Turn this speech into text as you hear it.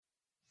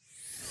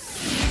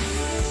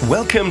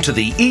Welcome to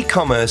the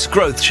e-commerce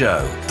growth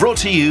show, brought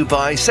to you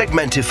by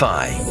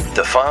Segmentify,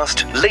 the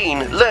fast,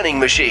 lean learning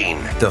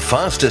machine, the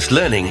fastest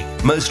learning,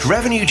 most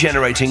revenue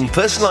generating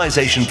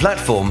personalization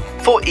platform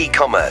for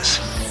e-commerce.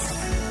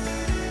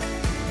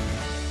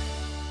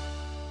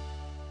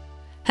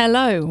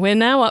 Hello, we're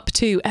now up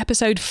to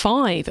episode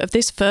 5 of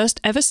this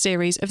first ever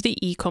series of the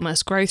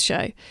e-commerce growth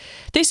show.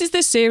 This is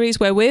the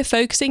series where we're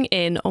focusing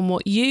in on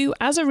what you,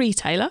 as a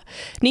retailer,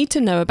 need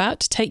to know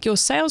about to take your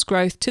sales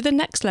growth to the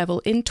next level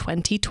in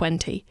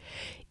 2020.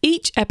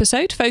 Each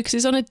episode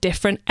focuses on a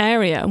different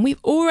area, and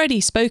we've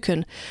already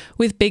spoken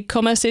with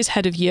BigCommerce's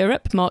head of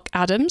Europe, Mark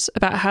Adams,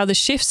 about how the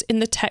shifts in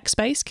the tech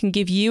space can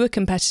give you a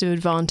competitive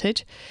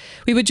advantage.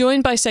 We were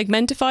joined by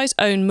Segmentify's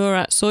own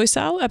Murat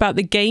Soysal about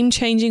the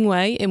game-changing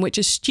way in which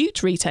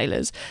astute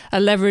retailers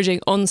are leveraging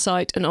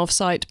on-site and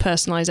off-site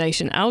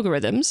personalization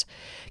algorithms.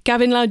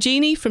 Gavin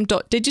Laugini from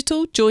Dot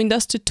Digital joined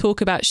us to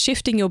talk about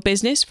shifting your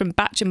business from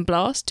batch and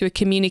blast to a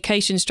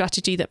communication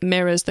strategy that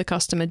mirrors the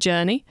customer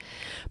journey.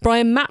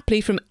 Brian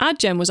Mapley from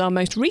AdGen was our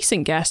most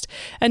recent guest,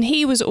 and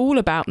he was all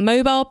about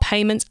mobile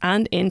payments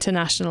and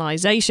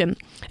internationalization.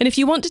 And if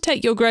you want to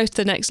take your growth to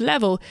the next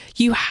level,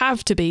 you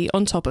have to be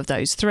on top of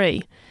those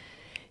three.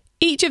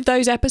 Each of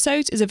those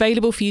episodes is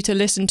available for you to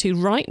listen to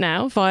right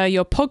now via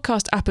your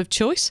podcast app of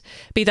choice,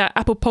 be that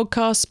Apple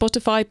Podcasts,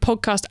 Spotify,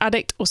 Podcast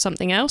Addict, or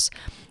something else.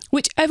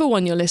 Whichever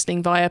one you're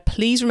listening via,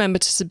 please remember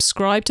to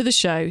subscribe to the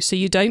show so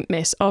you don't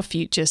miss our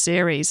future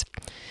series.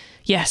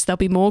 Yes, there'll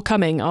be more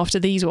coming after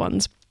these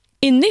ones.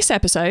 In this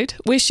episode,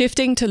 we're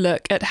shifting to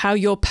look at how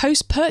your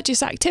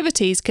post-purchase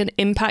activities can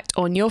impact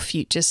on your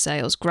future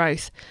sales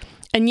growth.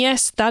 And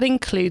yes, that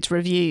includes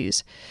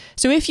reviews.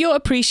 So if you're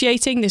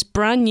appreciating this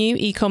brand new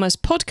e-commerce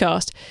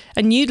podcast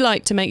and you'd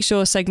like to make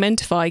sure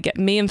Segmentify get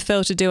me and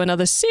Phil to do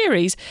another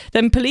series,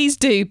 then please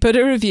do put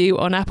a review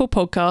on Apple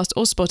Podcast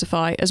or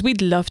Spotify, as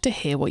we'd love to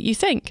hear what you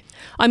think.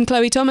 I'm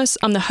Chloe Thomas.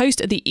 I'm the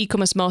host of the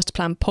E-commerce Master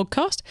Plan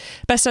podcast,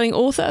 best-selling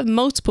author of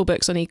multiple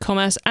books on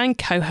e-commerce and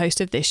co-host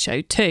of this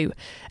show too,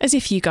 as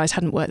if you guys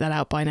hadn't worked that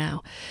out by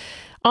now.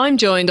 I'm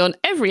joined on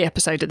every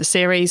episode of the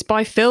series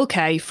by Phil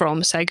Kay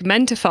from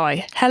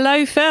Segmentify.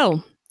 Hello,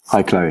 Phil.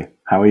 Hi, Chloe.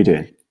 How are you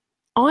doing?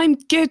 I'm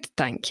good,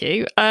 thank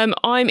you.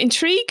 I'm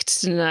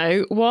intrigued to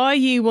know why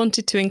you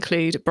wanted to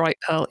include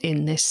Brightpearl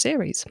in this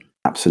series.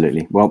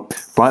 Absolutely. Well,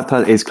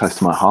 Brightpearl is close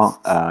to my heart.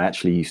 I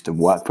actually used to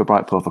work for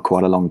Brightpearl for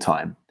quite a long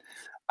time.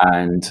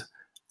 And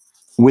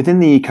within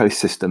the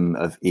ecosystem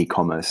of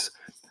e-commerce,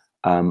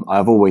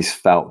 I've always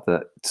felt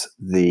that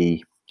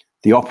the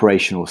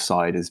operational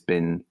side has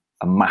been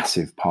a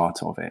massive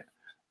part of it.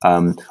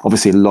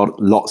 Obviously, lots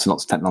and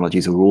lots of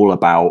technologies are all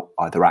about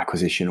either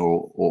acquisition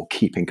or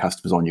keeping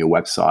customers on your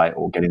website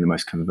or getting the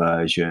most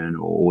conversion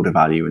or order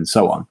value and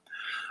so on.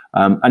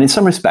 And in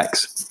some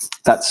respects,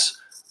 that's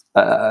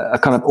a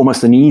kind of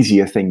almost an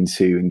easier thing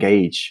to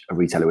engage a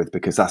retailer with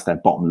because that's their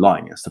bottom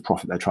line. It's the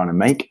profit they're trying to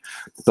make.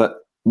 But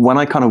when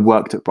I kind of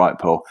worked at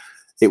Brightpearl,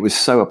 it was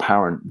so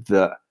apparent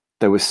that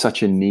there was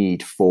such a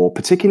need for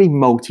particularly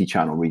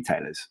multi-channel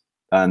retailers.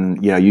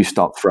 And you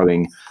start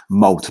throwing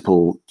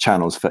multiple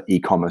channels for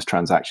e-commerce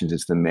transactions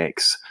into the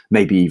mix,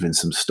 maybe even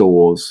some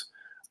stores,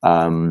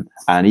 and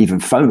even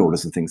phone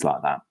orders and things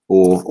like that,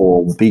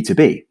 or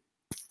B2B.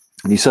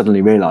 And you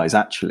suddenly realize,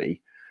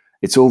 actually,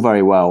 it's all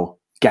very well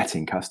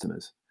getting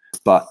customers,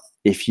 but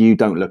if you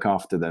don't look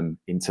after them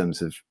in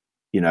terms of,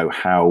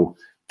 how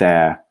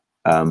their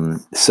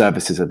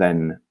services are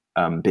then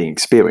being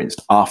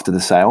experienced after the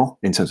sale,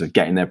 in terms of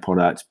getting their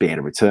product, being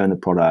able to return the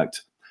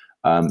product,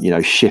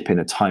 ship in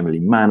a timely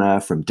manner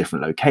from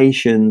different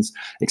locations,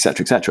 et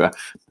cetera,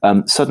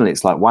 suddenly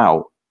it's like,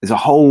 wow, there's a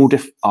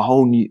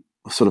whole new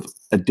sort of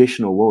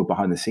additional world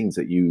behind the scenes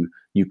that you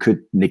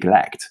could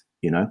neglect,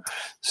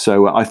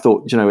 So I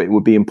thought, it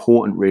would be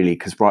important really,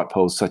 because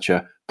Brightpearl is such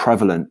a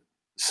prevalent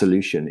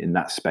solution in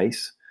that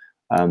space,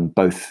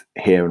 both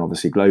here and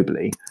obviously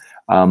globally,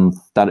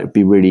 that it would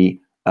be really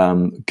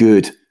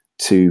good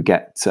to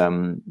get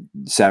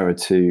Sarah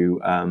to,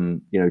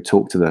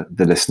 talk to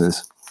the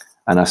listeners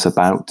and us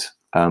about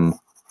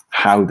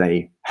how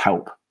they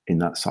help in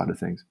that side of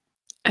things.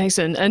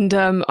 Excellent. And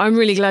I'm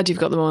really glad you've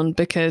got them on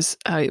because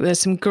there's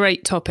some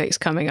great topics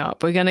coming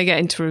up. We're going to get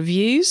into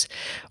reviews.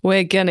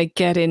 We're going to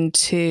get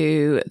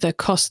into the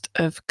cost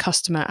of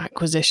customer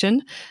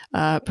acquisition.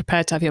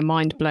 Prepared to have your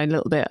mind blown a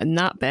little bit on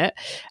that bit.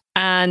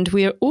 And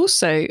we are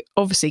also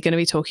obviously going to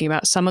be talking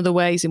about some of the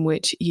ways in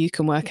which you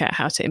can work out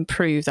how to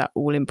improve that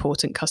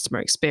all-important customer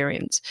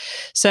experience.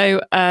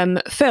 So,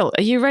 Phil,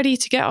 are you ready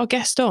to get our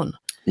guest on?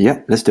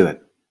 Yeah, let's do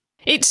it.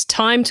 It's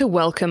time to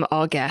welcome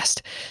our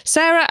guest.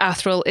 Sara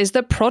Arthrell is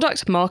the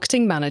Product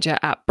Marketing Manager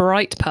at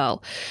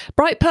Brightpearl.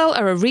 Brightpearl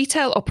are a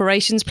retail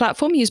operations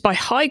platform used by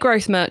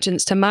high-growth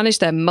merchants to manage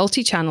their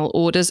multi-channel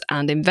orders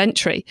and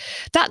inventory.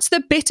 That's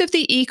the bit of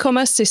the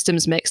e-commerce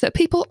systems mix that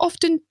people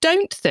often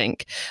don't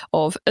think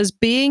of as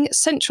being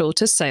central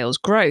to sales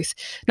growth.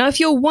 Now, if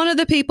you're one of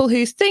the people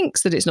who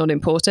thinks that it's not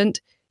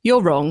important,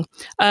 You're wrong.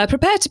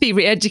 Prepare to be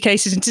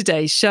re-educated in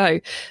today's show.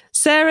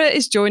 Sara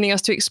is joining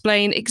us to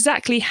explain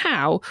exactly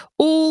how,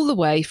 all the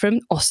way from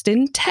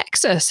Austin,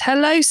 Texas.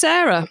 Hello,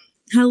 Sara.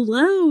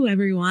 Hello,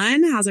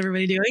 everyone. How's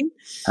everybody doing?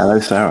 Hello,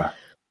 Sara.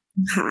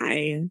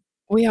 Hi.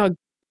 We are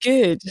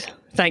good.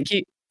 Thank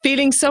you.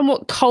 Feeling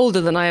somewhat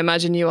colder than I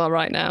imagine you are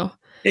right now.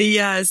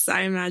 Yes,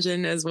 I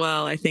imagine as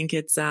well. I think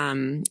it's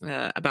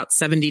about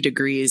 70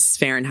 degrees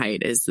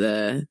Fahrenheit is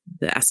the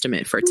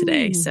estimate for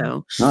today.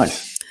 So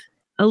Nice.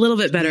 A little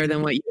bit better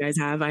than what you guys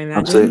have, I imagine.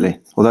 Absolutely.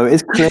 Although it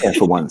is clear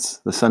for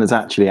once. The sun is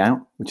actually out,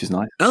 which is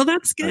nice. Oh,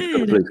 that's It's got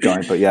good. a blue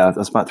sky, but yeah,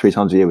 that's about 3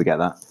 times a year we get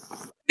that.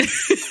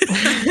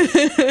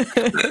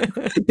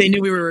 They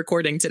knew we were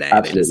recording today.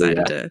 Absolutely, they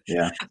decided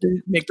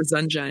to make the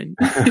sun shine.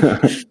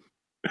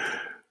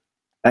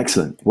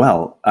 Excellent.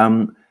 Well,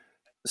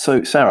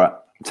 so Sara,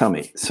 tell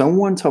me,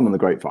 someone told me on the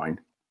grapevine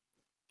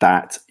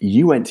that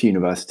you went to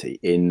university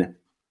in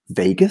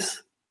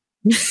Vegas?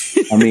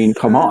 I mean,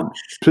 come on.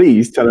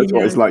 Please tell us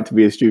what it's like to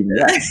be a student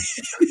there.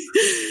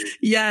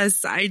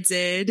 Yes, I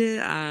did.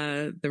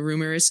 The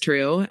rumor is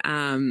true.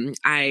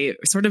 I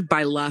sort of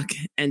by luck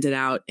ended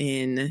out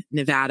in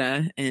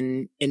Nevada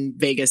and in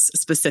Vegas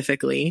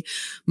specifically,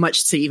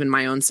 much to even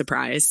my own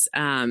surprise.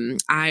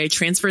 I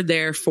transferred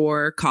there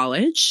for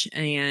college,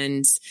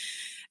 and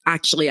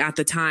actually, at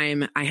the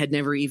time, I had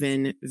never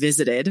even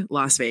visited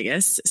Las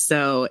Vegas.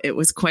 So it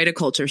was quite a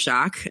culture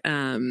shock,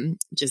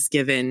 just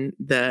given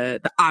the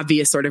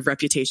obvious sort of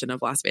reputation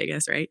of Las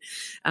Vegas, right?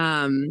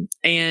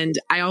 And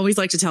I always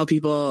like to tell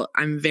people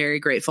I'm very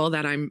grateful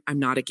that I'm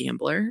not a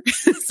gambler.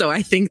 So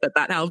I think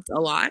that helped a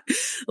lot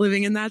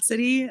living in that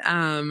city.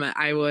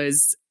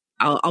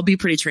 I'll be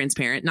pretty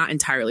transparent, not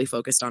entirely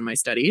focused on my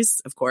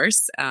studies, of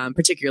course,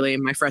 particularly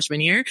in my freshman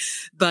year.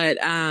 But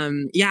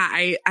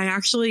I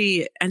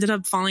actually ended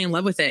up falling in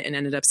love with it and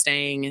ended up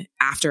staying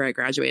after I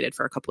graduated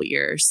for a couple of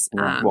years.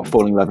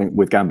 Falling in love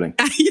with gambling?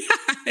 Yeah,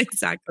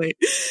 exactly.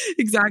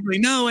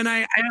 No, and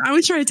I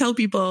always try to tell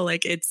people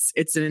like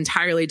it's an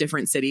entirely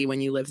different city when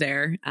you live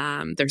there.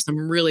 There's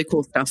some really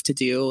cool stuff to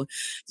do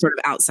sort of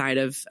outside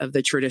of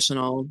the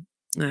traditional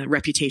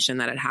reputation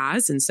that it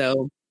has. And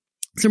so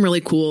some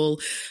really cool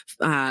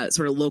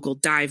sort of local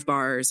dive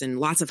bars and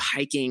lots of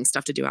hiking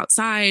stuff to do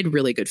outside,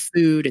 really good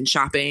food and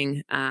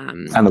shopping.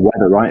 And the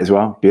weather, right, as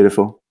well?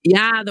 Beautiful.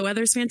 Yeah, the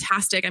weather's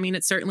fantastic. I mean,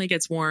 it certainly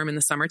gets warm in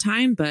the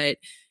summertime, but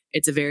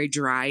it's a very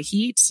dry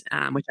heat,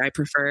 which I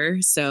prefer.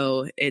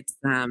 So it's,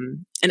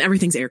 and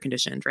everything's air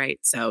conditioned, right?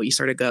 So you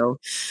sort of go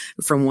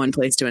from one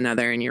place to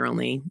another and you're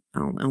only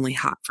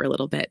hot for a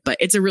little bit, but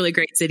it's a really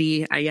great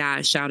city.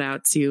 Shout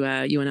out to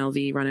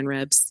UNLV running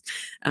Rebs.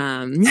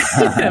 I'm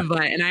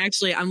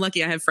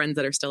lucky I have friends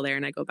that are still there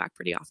and I go back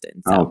pretty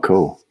often. So. Oh,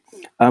 cool.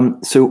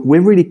 So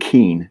we're really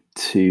keen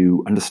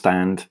to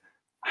understand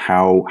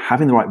how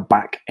having the right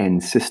back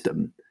end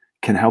system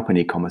can help an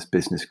e-commerce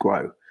business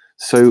grow.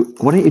 So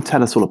why don't you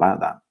tell us all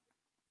about that?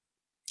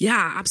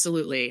 Yeah,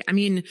 absolutely. I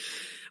mean,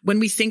 when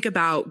we think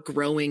about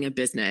growing a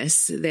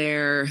business,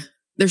 there's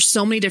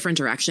so many different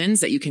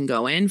directions that you can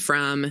go in,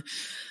 from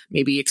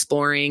maybe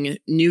exploring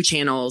new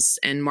channels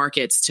and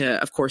markets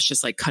to, of course,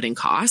 just like cutting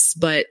costs.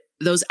 But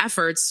those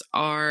efforts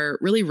are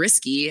really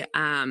risky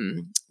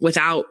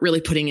without really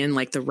putting in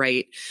like the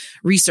right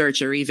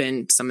research or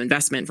even some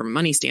investment from a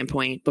money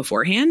standpoint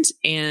beforehand.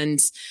 And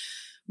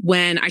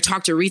when I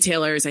talk to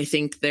retailers, I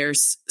think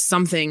there's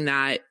something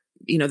that,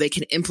 they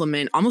can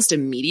implement almost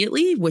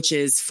immediately, which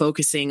is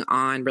focusing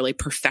on really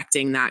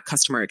perfecting that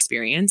customer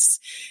experience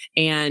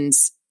and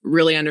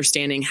really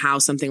understanding how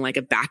something like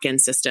a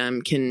back-end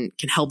system can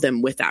help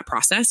them with that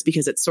process,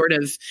 because it's sort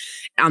of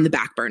on the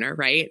back burner,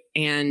 right?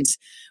 And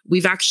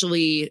we've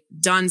actually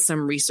done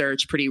some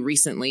research pretty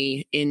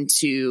recently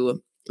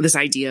into this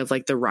idea of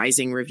like the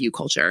rising review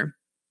culture.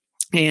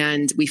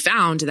 And we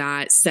found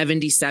that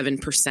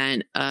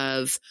 77%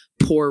 of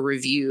poor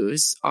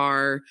reviews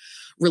are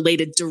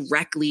related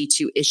directly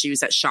to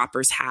issues that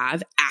shoppers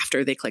have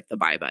after they click the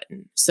buy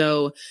button.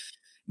 So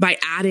by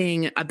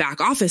adding a back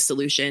office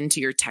solution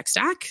to your tech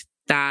stack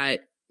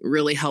that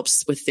really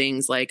helps with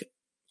things like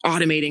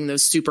automating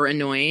those super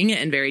annoying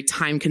and very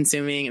time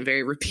consuming and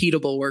very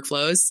repeatable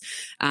workflows,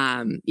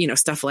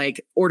 stuff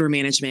like order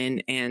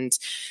management and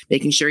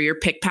making sure your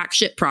pick, pack,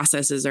 ship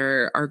processes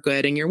are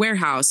good in your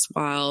warehouse,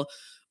 while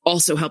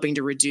also helping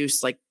to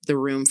reduce like the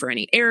room for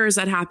any errors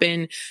that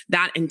happen,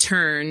 that in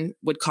turn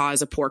would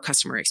cause a poor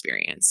customer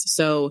experience.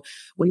 So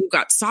when you've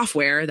got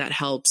software that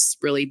helps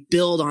really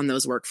build on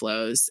those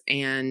workflows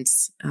and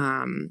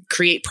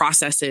create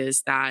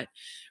processes that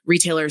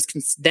retailers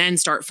can then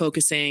start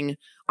focusing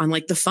on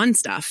like the fun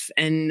stuff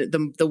and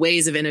the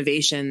ways of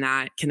innovation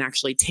that can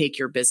actually take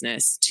your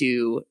business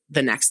to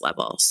the next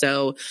level.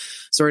 So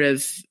sort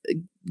of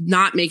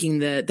not making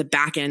the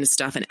back end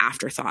stuff an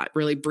afterthought,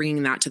 really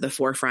bringing that to the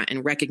forefront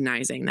and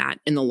recognizing that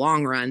in the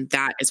long run,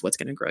 that is what's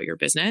going to grow your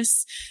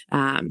business.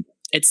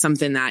 It's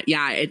something that,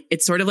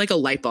 it's sort of like a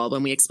light bulb.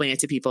 When we explain it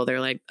to people,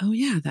 they're like, oh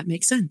yeah, that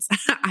makes sense.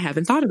 I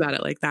haven't thought about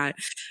it like that.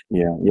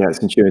 Yeah. It's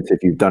intuitive.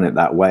 You've done it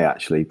that way,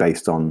 actually,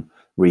 based on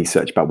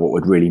research about what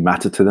would really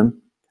matter to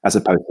them. as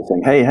opposed to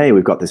saying, hey,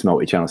 we've got this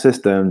multi-channel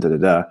system, da da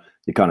da.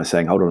 You're kind of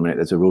saying, hold on a minute,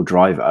 there's a real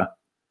driver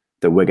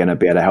that we're going to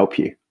be able to help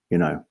you.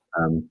 No,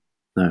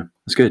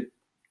 that's good.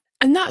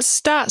 And that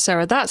stat,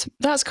 Sarah,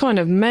 that's kind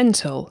of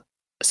mental.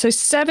 So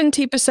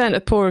 70%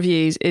 of poor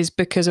reviews is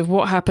because of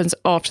what happens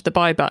after the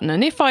buy button.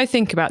 And if I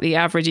think about the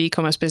average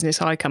e-commerce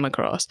business I come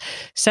across,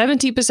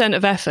 70%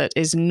 of effort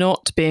is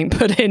not being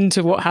put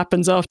into what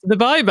happens after the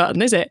buy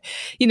button, is it?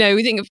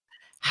 We think of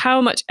how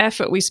much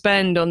effort we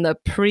spend on the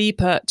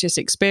pre-purchase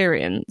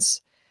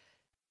experience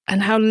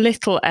and how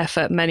little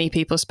effort many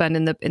people spend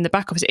in the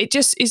back office. It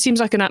seems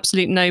like an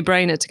absolute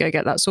no-brainer to go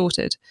get that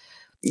sorted.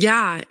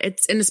 Yeah,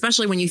 and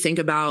especially when you think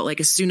about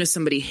like as soon as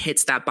somebody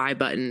hits that buy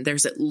button,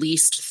 there's at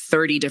least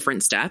 30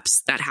 different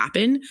steps that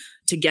happen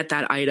to get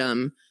that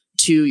item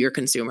to your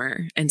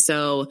consumer. And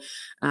so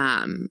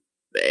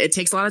it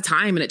takes a lot of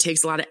time and it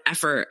takes a lot of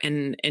effort.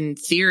 And in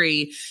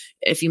theory,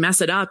 if you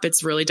mess it up,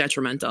 it's really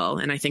detrimental.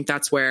 And I think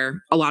that's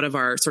where a lot of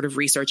our sort of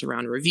research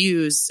around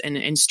reviews and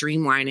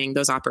streamlining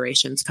those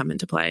operations come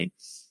into play.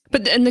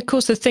 But and of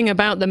course, the thing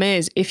about them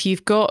is if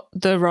you've got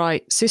the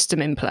right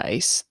system in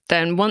place,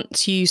 then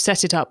once you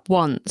set it up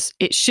once,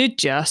 it should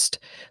just,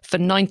 for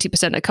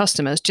 90% of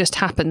customers, just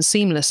happen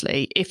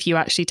seamlessly if you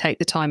actually take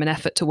the time and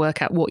effort to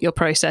work out what your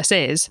process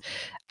is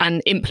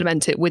and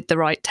implement it with the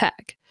right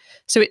tech.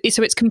 So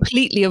it's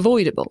completely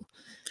avoidable.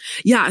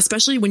 Yeah,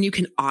 especially when you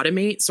can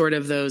automate sort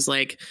of those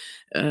like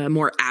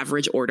more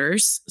average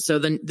orders. So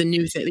the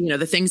new thing,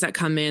 the things that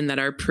come in that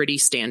are pretty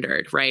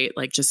standard, right?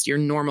 Like just your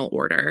normal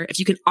order. If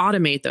you can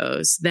automate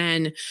those,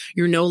 then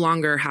you're no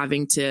longer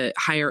having to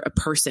hire a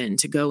person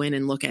to go in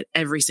and look at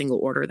every single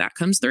order that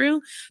comes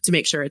through to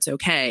make sure it's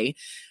okay.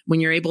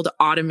 When you're able to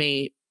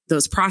automate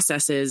those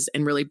processes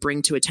and really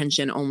bring to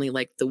attention only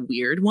like the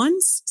weird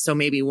ones. So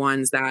maybe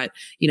ones that,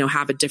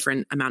 have a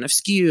different amount of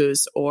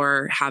SKUs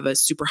or have a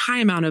super high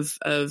amount of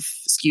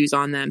SKUs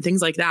on them,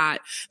 things like that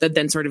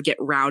then sort of get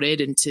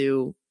routed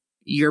into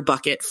your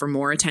bucket for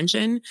more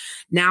attention.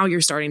 Now you're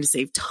starting to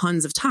save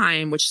tons of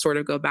time, which sort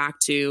of go back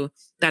to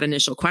that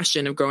initial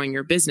question of growing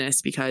your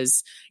business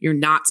because you're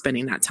not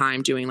spending that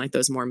time doing like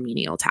those more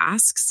menial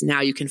tasks.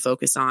 Now you can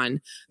focus on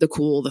the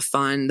cool, the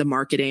fun, the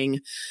marketing,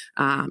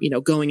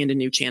 going into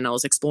new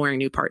channels, exploring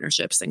new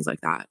partnerships, things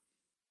like that.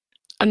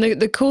 And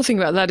the cool thing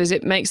about that is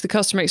it makes the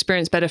customer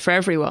experience better for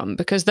everyone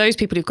because those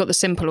people who've got the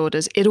simple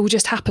orders, it all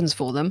just happens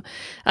for them.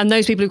 And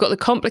those people who've got the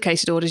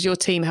complicated orders, your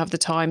team have the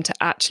time to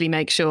actually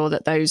make sure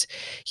that those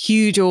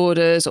huge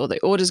orders or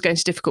the orders going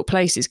to difficult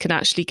places can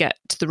actually get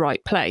to the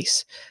right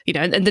place.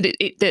 And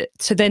that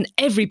so then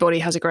everybody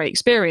has a great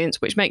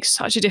experience, which makes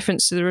such a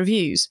difference to the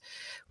reviews,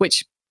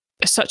 which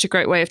is such a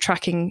great way of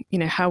tracking,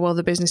 how well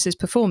the business is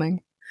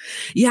performing.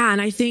 Yeah. And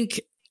I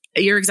think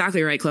you're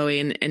exactly right, Chloe.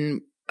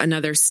 And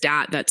another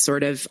stat that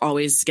sort of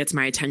always gets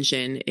my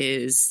attention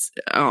is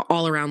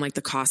all around like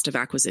the cost of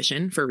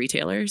acquisition for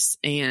retailers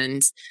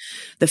and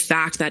the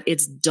fact that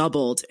it's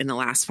doubled in the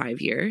last 5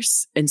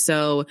 years. And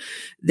so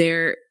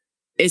there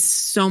is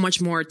so much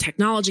more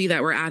technology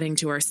that we're adding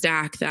to our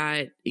stack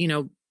that,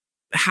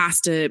 has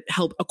to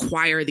help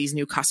acquire these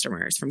new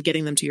customers, from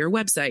getting them to your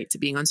website to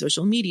being on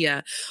social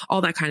media,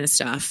 all that kind of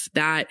stuff,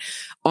 that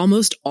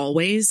almost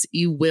always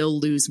you will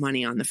lose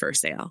money on the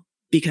first sale,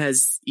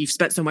 because you've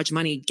spent so much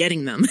money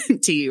getting them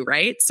to you,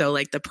 right? So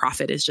like the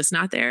profit is just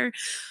not there,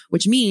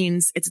 which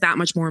means it's that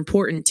much more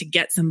important to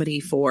get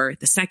somebody for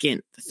the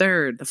second, the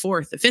third, the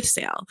fourth, the fifth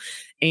sale.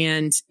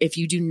 And if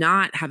you do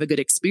not have a good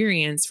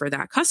experience for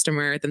that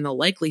customer, then the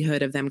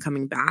likelihood of them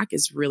coming back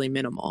is really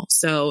minimal.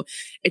 So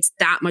it's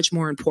that much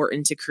more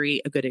important to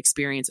create a good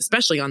experience,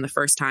 especially on the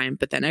first time,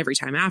 but then every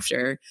time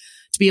after,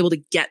 to be able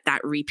to get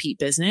that repeat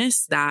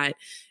business that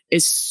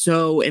is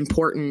so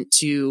important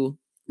to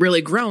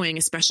really growing,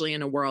 especially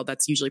in a world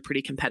that's usually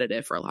pretty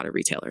competitive for a lot of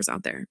retailers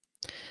out there.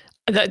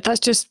 That's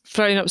just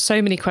throwing up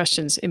so many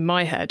questions in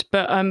my head.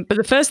 But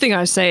the first thing I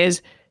would say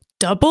is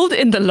doubled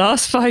in the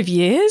last 5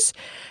 years?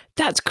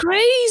 That's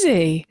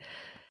crazy.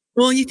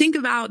 Well, you think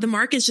about the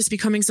market's just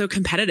becoming so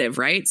competitive,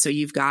 right? So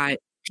you've got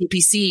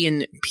PPC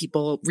and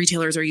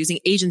retailers are using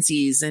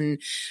agencies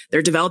and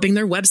they're developing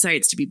their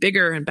websites to be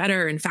bigger and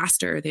better and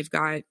faster. They've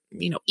got,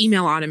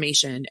 email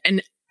automation,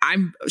 and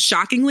I'm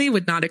shockingly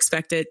would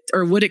expect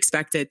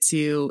it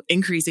to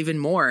increase even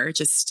more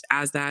just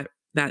as that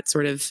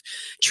sort of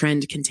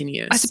trend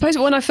continues. I suppose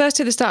when I first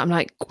heard the stat, I'm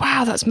like,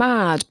 wow, that's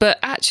mad. But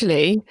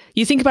actually,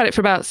 you think about it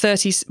for about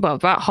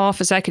about half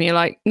a second, you're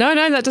like, no,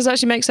 that does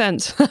actually make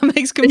sense. That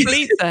makes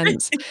complete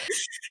sense.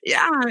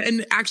 Yeah.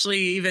 And actually,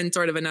 even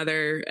sort of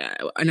another,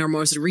 in our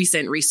most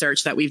recent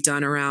research that we've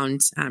done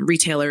around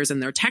retailers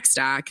and their tech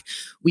stack,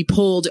 we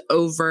pulled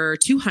over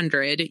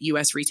 200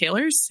 US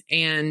retailers,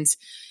 and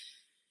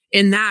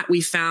in that,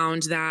 we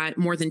found that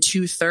more than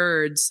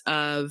 2/3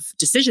 of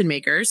decision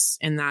makers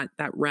in that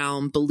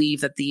realm believe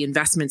that the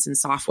investments in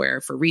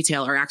software for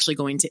retail are actually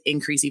going to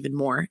increase even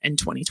more in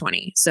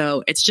 2020.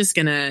 So it's just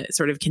going to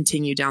sort of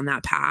continue down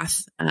that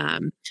path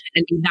and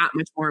be that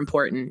much more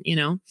important,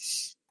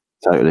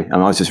 Totally. And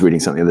I was just reading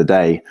something the other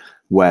day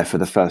where for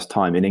the first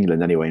time in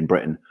England, anyway, in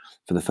Britain,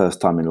 for the first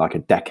time in like a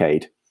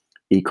decade,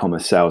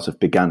 e-commerce sales have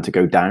begun to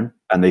go down,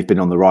 and they've been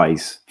on the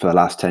rise for the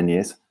last 10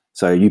 years.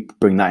 So you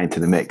bring that into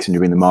the mix, and you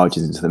bring the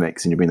margins into the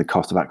mix, and you bring the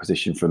cost of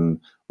acquisition from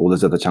all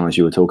those other channels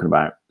you were talking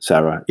about,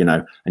 Sarah,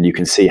 and you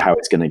can see how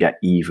it's going to get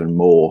even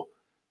more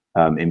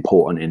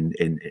important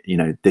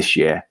in this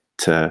year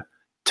to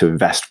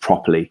invest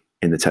properly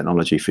in the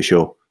technology, for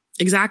sure.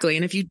 Exactly.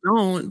 And if you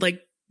don't,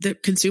 like, the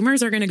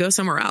consumers are going to go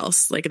somewhere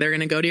else. Like, they're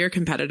going to go to your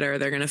competitor.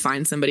 They're going to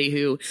find somebody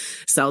who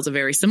sells a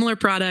very similar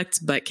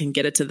product, but can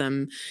get it to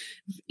them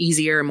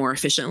easier and more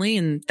efficiently.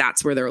 And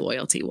that's where their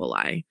loyalty will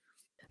lie.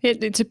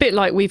 It's a bit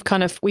like we've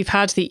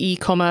had the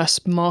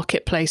e-commerce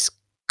marketplace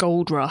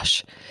gold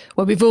rush,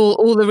 where we've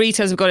all the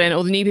retailers have got in,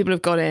 all the new people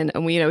have got in,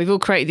 and we've all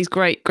created these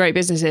great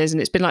businesses, and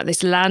it's been like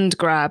this land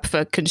grab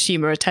for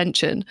consumer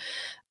attention.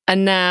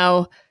 And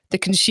now the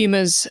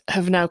consumers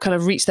have now kind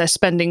of reached their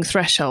spending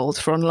threshold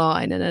for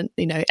online, and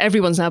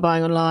everyone's now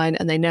buying online,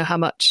 and they know how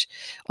much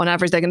on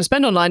average they're going to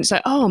spend online. It's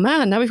like, oh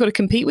man, now we've got to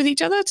compete with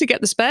each other to get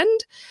the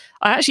spend.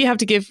 I actually have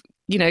to give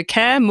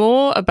care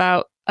more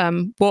about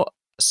what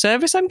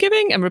service I'm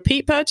giving and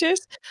repeat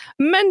purchase.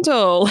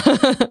 Mental.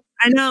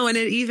 I know. And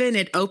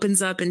it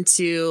opens up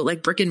into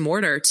like brick and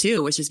mortar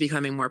too, which is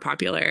becoming more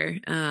popular.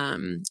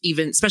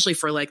 Even especially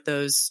for like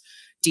those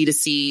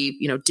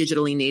D2C,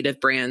 digitally native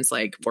brands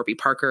like Warby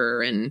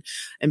Parker and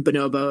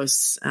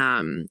Bonobos.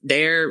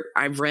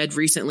 I've read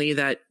recently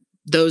that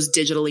those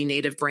digitally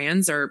native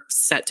brands are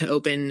set to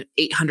open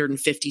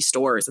 850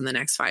 stores in the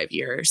next 5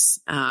 years,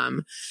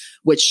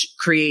 which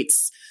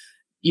creates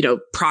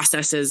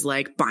processes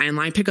like buy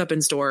online, pick up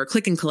in store,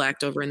 click and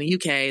collect over in the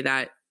UK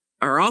that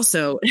are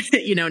also,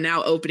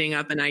 now opening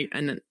up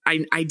an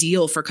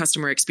ideal for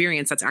customer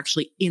experience that's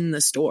actually in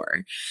the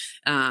store,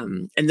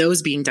 and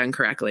those being done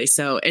correctly.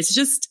 So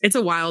it's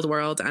a wild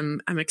world. I'm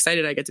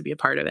excited I get to be a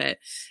part of it.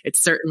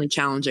 It's certainly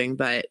challenging,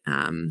 but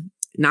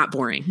not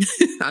boring.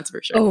 That's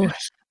for sure. Oh,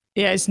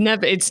 yeah, it's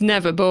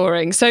never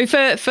boring. So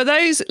for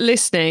those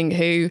listening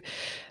who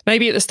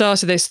maybe at the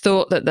start of this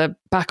thought that the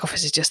back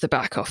office is just the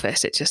back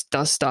office, it just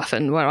does stuff,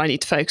 and where I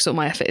need to focus all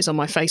my effort is on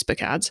my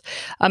Facebook ads.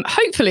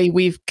 Hopefully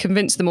we've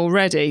convinced them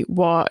already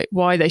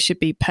why they should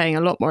be paying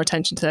a lot more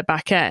attention to their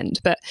back end.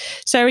 But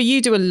Sarah,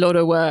 you do a lot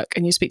of work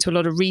and you speak to a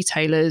lot of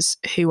retailers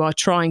who are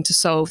trying to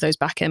solve those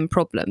back end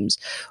problems.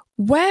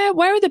 Where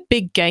are the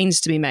big gains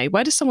to be made?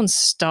 Where does someone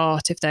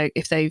start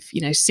if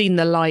they've seen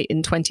the light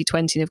in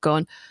 2020 and have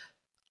gone,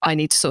 I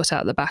need to sort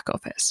out the back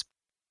office?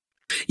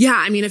 Yeah.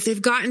 I mean, if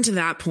they've gotten to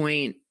that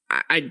point,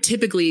 I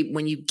typically,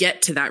 when you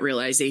get to that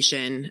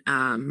realization,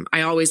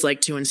 I always like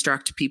to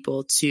instruct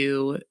people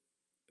to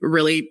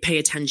really pay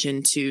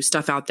attention to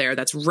stuff out there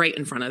that's right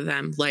in front of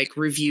them, like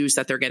reviews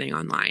that they're getting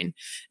online.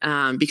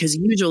 Because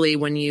usually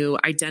when you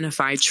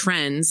identify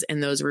trends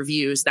in those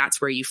reviews, that's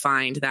where you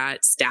find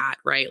that stat,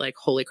 right? Like,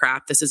 holy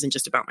crap, this isn't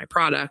just about my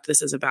product.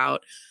 This is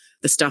about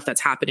the stuff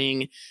that's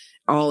happening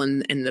all in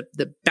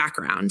the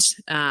background.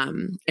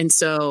 And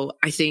so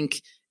I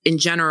think in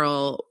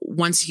general,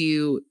 once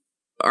you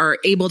are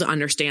able to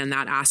understand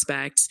that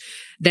aspect,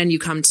 then you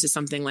come to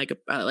something like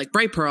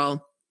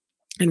Brightpearl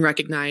and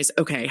recognize,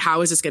 okay,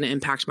 how is this going to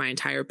impact my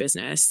entire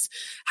business?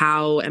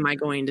 How am I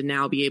going to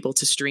now be able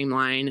to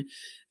streamline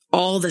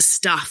all the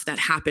stuff that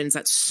happens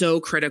that's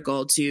so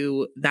critical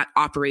to that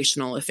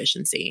operational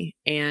efficiency?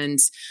 And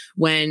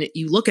when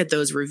you look at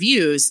those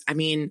reviews, I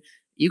mean,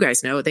 you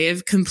guys know they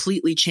have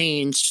completely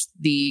changed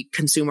the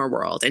consumer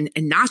world, and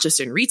not just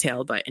in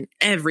retail, but in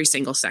every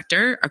single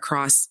sector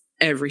across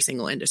every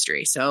single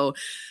industry. So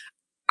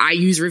I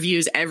use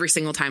reviews every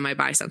single time I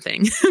buy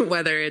something,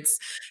 whether it's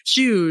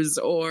shoes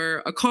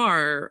or a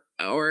car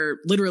or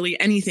literally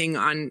anything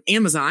on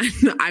Amazon.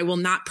 I will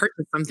not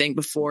purchase something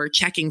before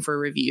checking for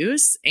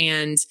reviews.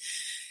 And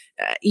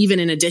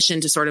even in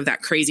addition to sort of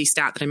that crazy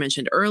stat that I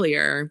mentioned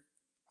earlier,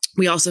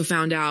 we also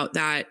found out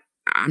that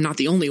I'm not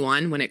the only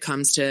one when it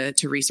comes to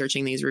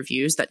researching these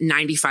reviews, that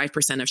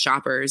 95% of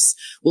shoppers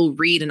will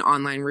read an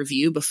online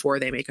review before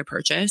they make a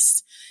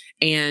purchase.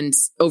 And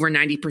over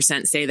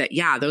 90% say that,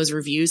 yeah, those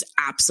reviews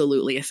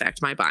absolutely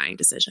affect my buying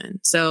decision.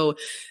 So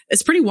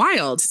it's pretty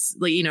wild,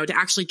 to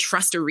actually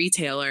trust a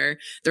retailer.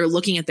 They're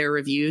looking at their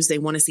reviews. They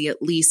want to see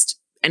at least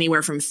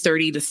anywhere from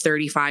 30 to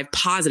 35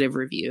 positive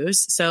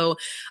reviews. So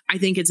I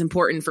think it's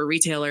important for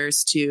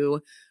retailers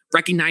to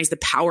recognize the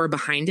power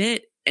behind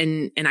it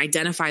and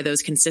identify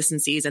those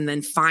consistencies, and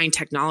then find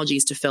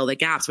technologies to fill the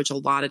gaps, which a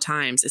lot of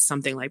times is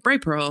something like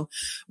Brightpearl,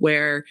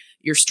 where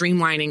you're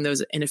streamlining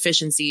those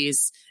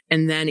inefficiencies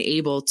and then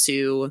able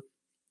to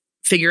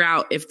figure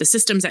out if the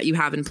systems that you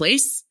have in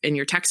place in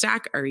your tech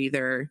stack are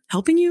either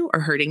helping you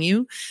or hurting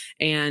you,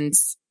 and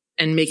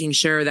making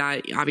sure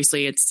that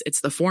obviously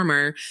it's the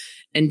former,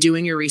 and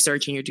doing your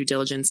research and your due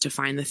diligence to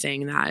find the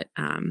thing that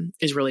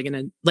is really going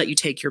to let you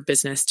take your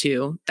business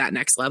to that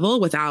next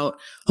level without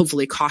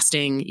hopefully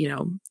costing,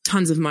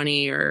 tons of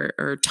money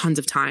or tons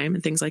of time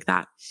and things like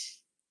that.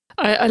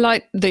 I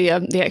like the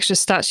extra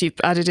stats you've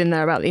added in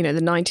there about, the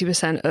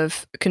 90%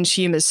 of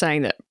consumers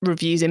saying that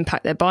reviews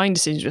impact their buying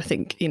decisions. I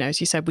think, as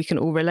you said, we can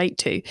all relate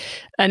to.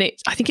 And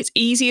I think it's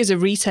easy as a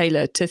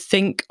retailer to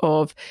think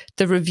of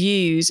the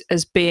reviews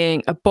as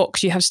being a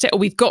box you have to tick. Oh,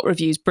 we've got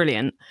reviews,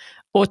 brilliant.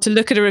 Or to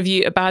look at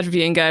a bad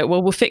review and go,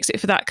 well, we'll fix it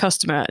for that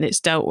customer and it's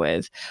dealt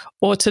with.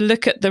 Or to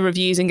look at the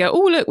reviews and go,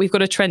 oh, look, we've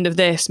got a trend of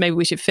this, maybe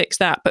we should fix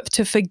that. But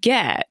to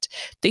forget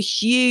the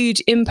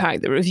huge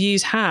impact that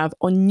reviews have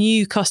on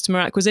new customer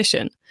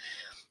acquisition,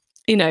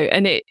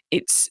 and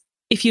it's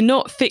if you're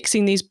not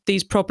fixing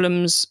these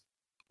problems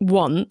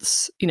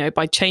once,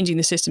 by changing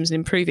the systems and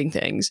improving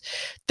things,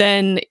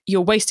 then you're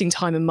wasting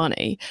time and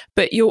money.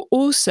 But you're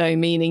also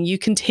meaning you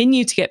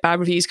continue to get bad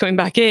reviews coming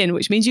back in,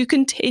 which means you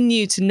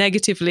continue to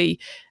negatively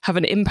have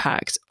an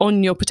impact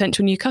on your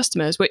potential new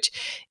customers, which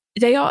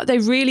they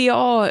really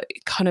are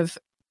kind of,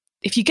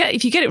 if you get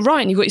it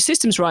right and you've got your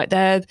systems right,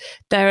 they're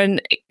a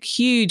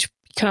huge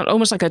kind of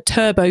almost like a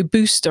turbo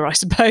booster, I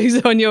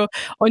suppose, on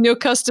your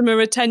customer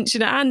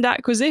retention and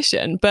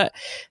acquisition. But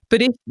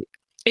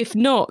if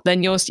not,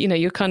 then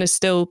you're kind of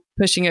still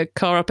pushing a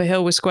car up a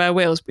hill with square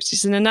wheels, which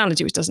is an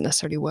analogy which doesn't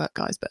necessarily work,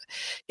 guys. But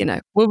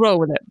we'll roll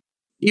with it.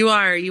 You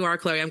are,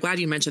 Chloe. I'm glad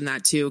you mentioned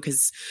that too,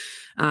 because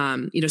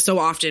so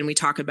often we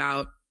talk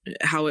about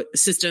how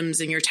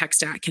systems in your tech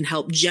stack can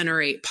help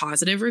generate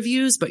positive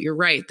reviews, but you're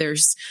right.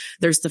 There's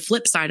the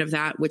flip side of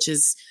that, which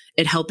is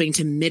it helping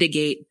to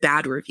mitigate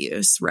bad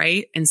reviews,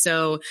 right? And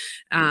so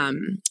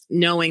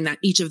knowing that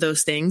each of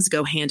those things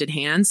go hand in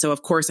hand. So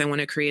of course I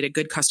want to create a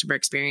good customer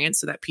experience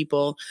so that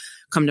people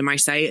come to my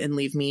site and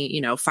leave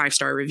me,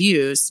 5-star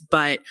reviews.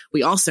 But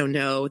we also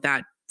know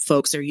that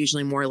folks are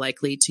usually more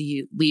likely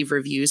to leave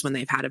reviews when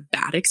they've had a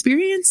bad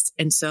experience.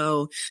 And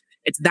so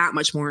it's that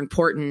much more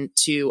important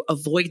to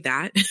avoid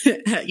that,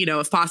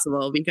 if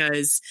possible,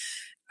 because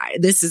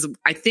this is,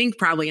 I think,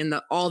 probably in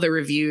all the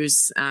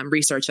reviews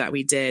research that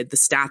we did, the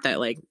stat that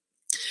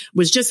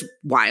was just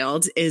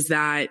wild is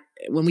that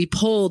when we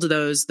polled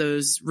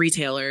those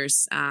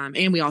retailers,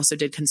 and we also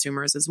did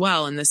consumers as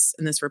well in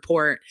this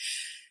report,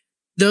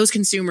 those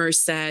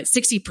consumers said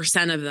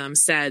 60% of them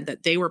said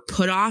that they were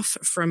put off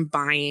from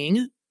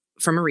buying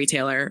from a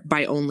retailer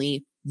by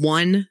only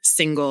one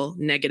single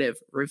negative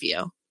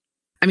review.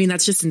 I mean,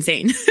 that's just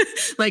insane.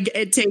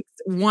 It takes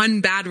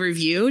one bad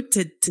review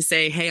to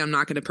say, hey, I'm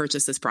not going to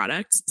purchase this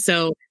product.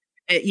 So,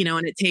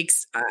 and it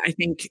takes, I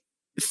think,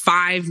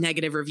 5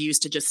 negative reviews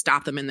to just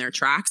stop them in their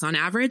tracks on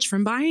average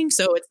from buying.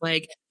 So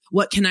it's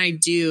what can I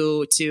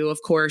do to, of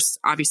course,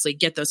 obviously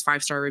get those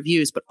 5-star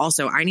reviews, but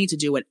also I need to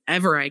do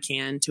whatever I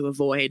can to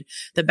avoid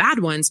the bad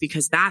ones,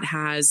 because that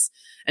has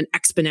an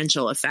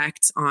exponential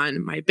effect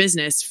on my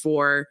business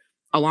for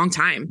a long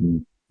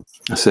time.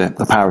 That's it.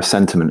 The power of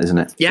sentiment, isn't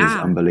it? Yeah.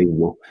 It's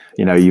unbelievable.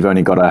 You've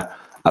only got to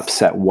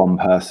upset one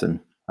person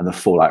and the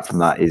fallout from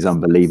that is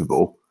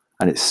unbelievable.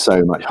 And it's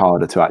so much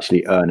harder to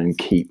actually earn and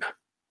keep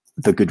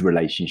the good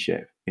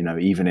relationship.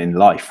 Even in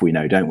life, we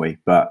know, don't we?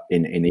 But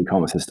in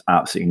e-commerce, it's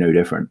absolutely no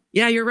different.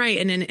 Yeah, you're right.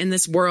 And in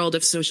this world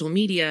of social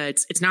media,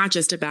 it's not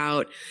just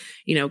about,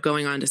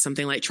 going on to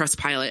something like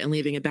Trustpilot and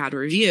leaving a bad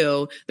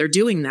review. They're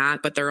doing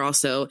that, but they're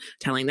also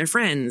telling their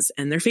friends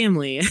and their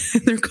family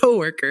and their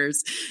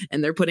coworkers,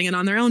 and they're putting it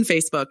on their own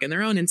Facebook and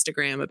their own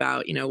Instagram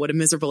about, what a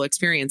miserable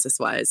experience this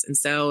was. And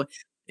so,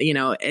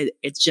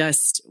 it's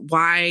just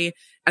why,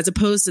 as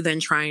opposed to then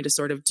trying to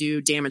sort of do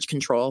damage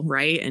control,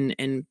 right?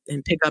 And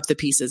pick up the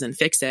pieces and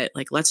fix it.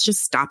 Let's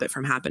just stop it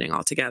from happening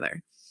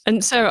altogether.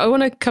 And so I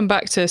want to come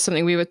back to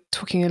something we were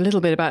talking a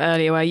little bit about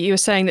earlier, where you were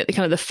saying that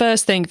the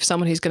first thing for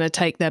someone who's going to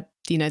take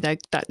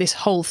this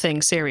whole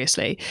thing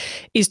seriously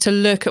is to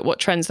look at what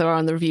trends there are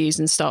on the reviews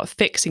and start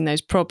fixing those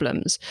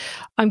problems.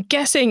 I'm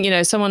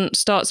guessing, someone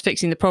starts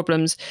fixing the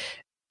problems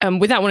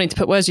without wanting to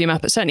put words in your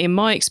mouth, but certainly in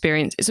my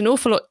experience, it's an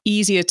awful lot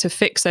easier to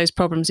fix those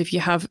problems if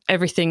you have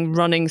everything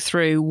running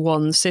through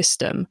one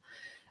system.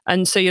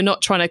 And so you're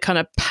not trying to kind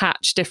of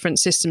patch different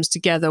systems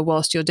together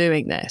whilst you're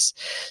doing this.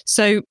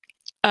 So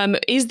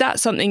is that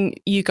something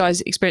you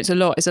guys experience a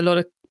lot? Is a lot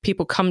of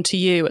people come to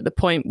you at the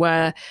point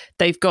where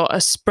they've got a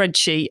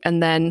spreadsheet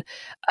and then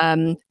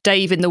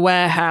Dave in the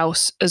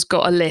warehouse has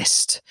got a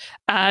list,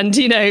 and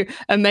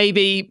and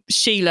maybe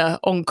Sheila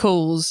on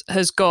calls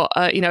has got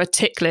a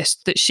tick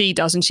list that she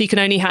does, and she can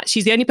only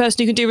she's the only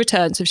person who can do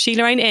returns. So if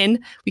Sheila ain't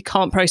in, we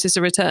can't process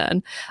a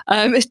return.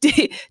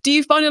 Do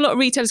you find a lot of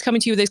retailers coming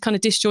to you with those kind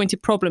of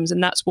disjointed problems,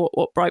 and that's what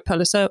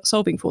Brightpearl is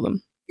solving for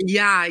them?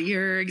 Yeah,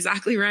 you're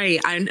exactly right.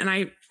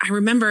 I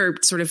remember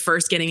sort of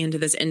first getting into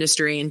this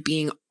industry and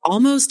being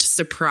almost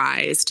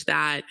surprised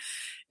that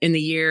in the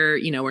year,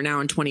 we're now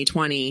in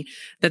 2020,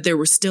 that there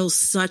were still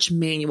such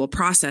manual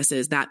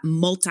processes that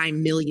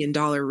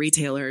multi-million-dollar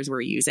retailers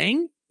were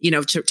using,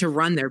 to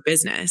run their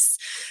business.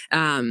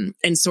 And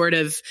sort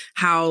of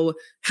how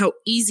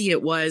easy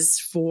it was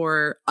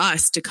for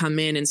us to come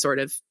in and sort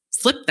of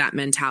flip that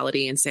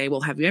mentality and say,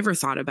 well, have you ever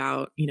thought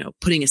about,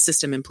 putting a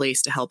system in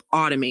place to help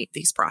automate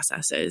these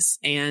processes?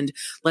 And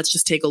let's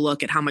just take a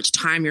look at how much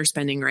time you're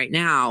spending right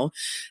now,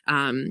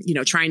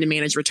 trying to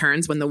manage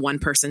returns when the one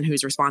person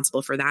who's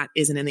responsible for that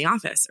isn't in the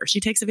office or she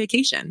takes a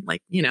vacation.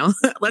 Like,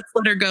 let's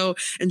let her go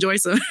enjoy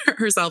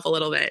herself a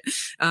little bit.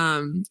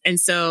 And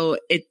so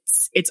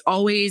it's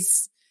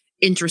always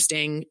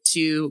interesting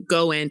to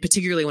go in,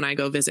 particularly when I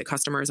go visit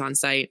customers on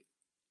site,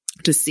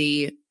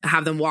 to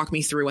have them walk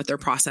me through what their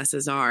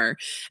processes are,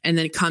 and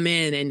then come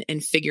in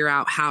and figure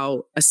out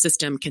how a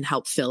system can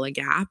help fill a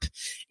gap.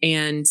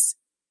 And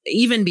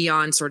even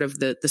beyond sort of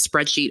the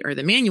spreadsheet or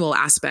the manual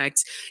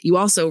aspect, you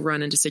also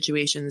run into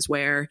situations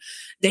where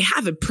they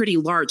have a pretty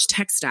large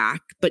tech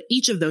stack, but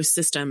each of those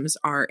systems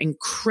are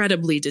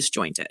incredibly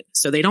disjointed.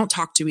 So they don't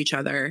talk to each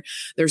other.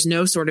 There's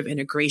no sort of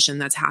integration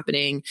that's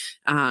happening.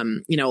 A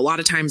lot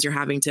of times you're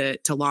having to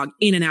log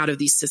in and out of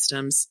these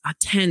systems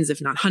tens,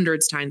 if not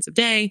hundreds times a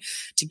day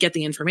to get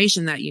the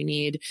information that you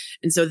need.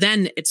 And so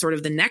then it's sort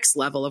of the next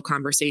level of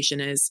conversation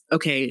is,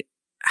 okay,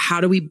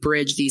 how do we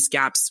bridge these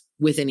gaps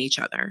within each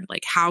other?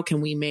 Like, how can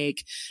we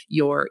make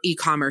your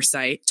e-commerce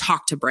site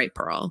talk to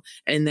Brightpearl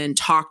and then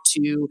talk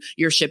to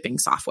your shipping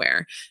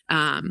software?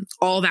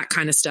 All that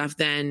kind of stuff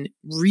then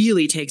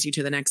really takes you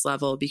to the next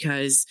level,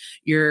 because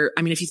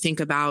if you think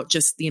about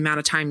just the amount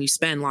of time you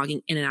spend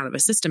logging in and out of a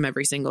system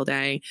every single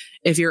day,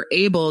 if you're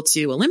able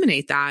to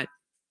eliminate that,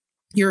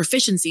 your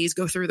efficiencies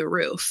go through the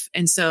roof.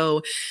 And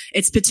so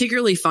it's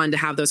particularly fun to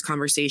have those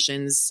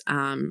conversations,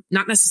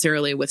 not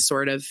necessarily with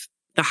sort of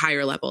the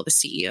higher level, the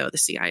CEO, the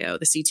CIO,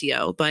 the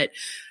CTO, but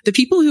the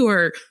people who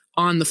are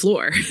on the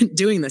floor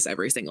doing this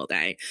every single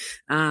day,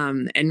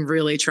 and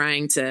really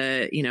trying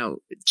to,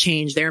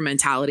 change their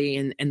mentality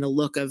and the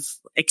look of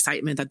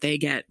excitement that they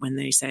get when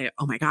they say,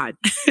 oh my God,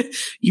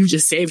 you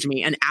just saved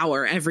me an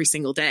hour every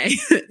single day.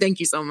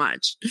 Thank you so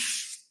much.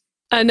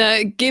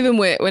 And given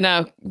we're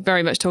now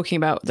very much talking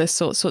about the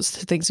sorts of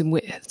things,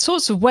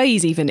 sorts of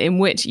ways even in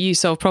which you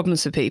solve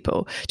problems for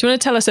people, do you want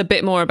to tell us a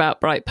bit more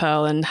about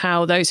Brightpearl and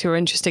how those who are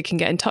interested can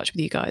get in touch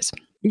with you guys?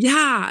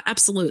 Yeah,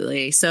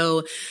 absolutely.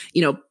 So,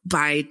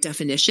 by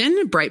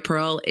definition,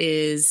 Brightpearl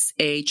is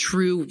a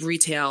true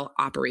retail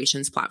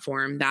operations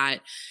platform. That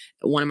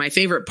one of my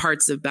favorite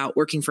parts about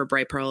working for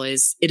Brightpearl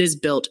is it is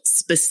built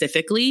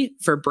specifically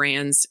for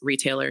brands,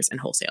 retailers, and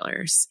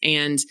wholesalers.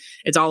 And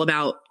it's all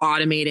about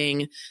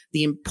automating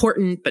the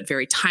important but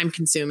very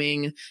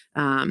time-consuming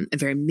and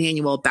very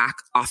manual back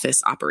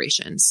office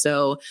operations.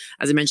 So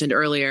as I mentioned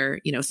earlier,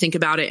 think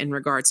about it in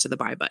regards to the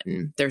buy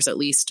button. There's at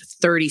least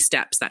 30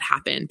 steps that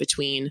happen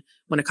between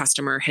when a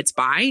customer hits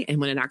buy and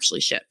when it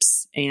actually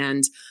ships.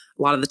 And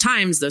a lot of the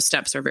times those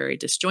steps are very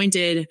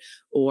disjointed,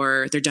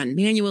 or they're done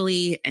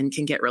manually and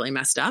can get really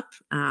messed up,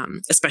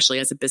 especially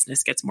as a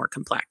business gets more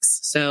complex.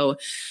 So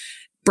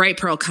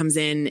Brightpearl comes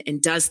in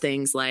and does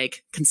things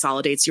like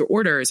consolidates your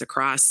orders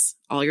across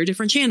all your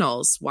different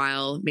channels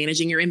while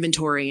managing your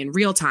inventory in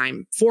real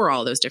time for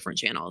all those different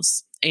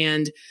channels.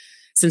 And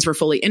since we're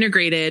fully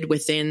integrated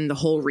within the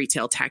whole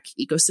retail tech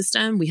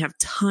ecosystem, we have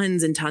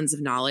tons and tons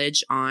of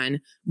knowledge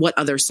on what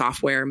other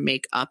software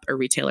make up a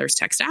retailer's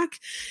tech stack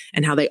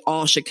and how they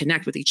all should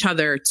connect with each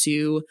other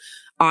to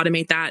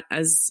automate that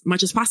as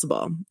much as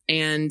possible.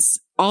 And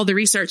all the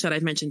research that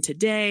I've mentioned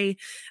today,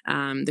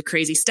 the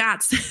crazy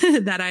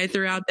stats that I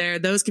threw out there,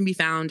 those can be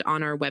found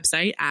on our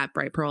website at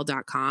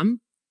brightpearl.com.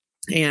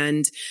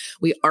 And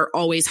we are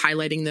always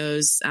highlighting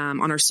those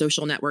on our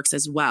social networks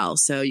as well.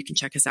 So you can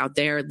check us out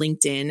there,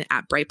 LinkedIn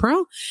at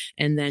Brightpearl,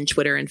 and then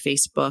Twitter and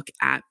Facebook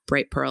at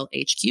Brightpearl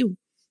HQ.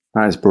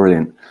 That is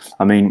brilliant.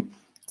 I mean,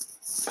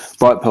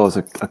 Brightpearl is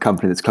a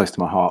company that's close to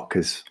my heart,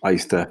 because I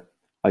used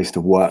to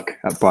work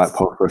at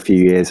Brightpearl for a few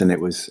years, and it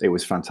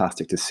was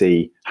fantastic to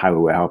see how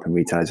we're helping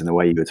retailers in the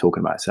way you were talking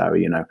about, Sarah.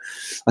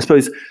 I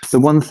suppose the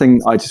one thing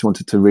I just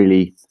wanted to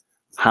really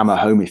hammer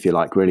home, if you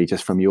like, really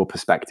just from your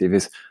perspective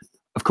is,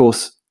 of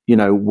course,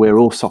 we're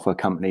all software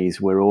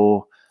companies. We're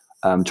all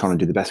trying to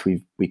do the best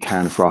we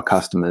can for our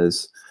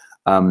customers.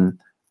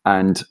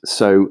 And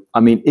so,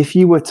 if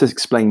you were to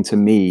explain to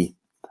me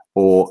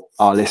or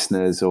our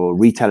listeners or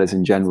retailers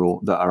in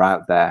general that are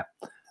out there,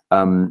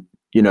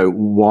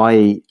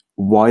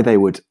 why they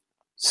would,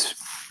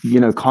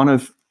 kind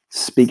of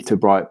speak to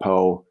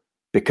Brightpearl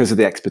because of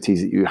the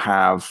expertise that you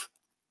have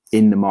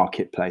in the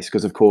marketplace.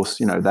 Because, of course,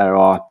 there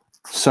are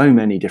so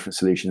many different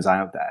solutions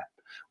out there.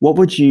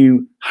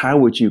 How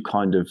would you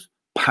kind of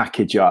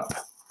package up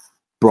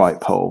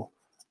Brightpearl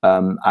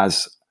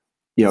as,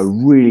 a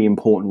really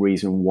important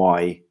reason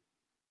why,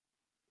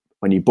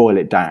 when you boil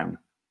it down,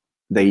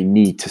 they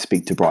need to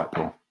speak to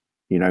Brightpearl?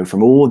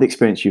 From all the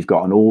experience you've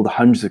got and all the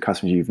hundreds of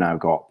customers you've now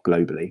got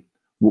globally,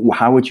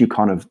 how would you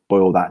kind of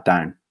boil that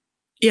down?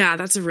 Yeah,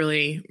 that's a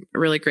really,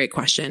 really great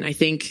question. I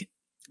think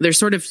there's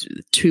sort of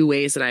two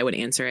ways that I would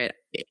answer it.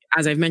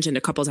 As I've mentioned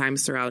a couple of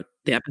times throughout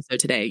the episode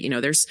today,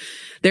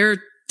 there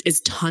is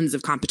tons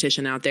of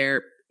competition out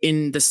there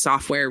in the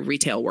software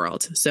retail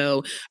world.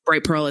 So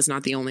Brightpearl is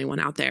not the only one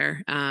out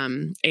there.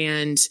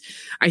 And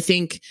I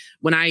think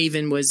when I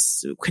even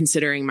was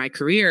considering my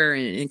career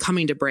and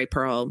coming to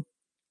Brightpearl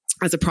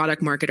as a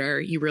product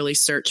marketer, you really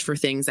search for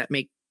things that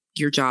make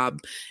your job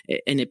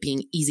and it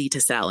being easy to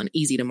sell and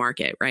easy to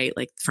market, right?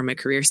 Like from a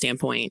career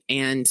standpoint.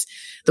 And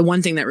the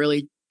one thing that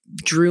really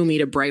drew me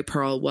to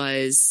Brightpearl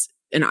was,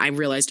 and I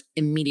realized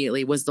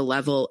immediately, was the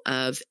level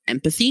of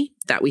empathy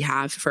that we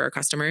have for our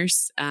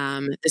customers.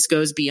 This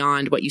goes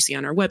beyond what you see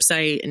on our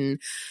website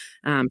and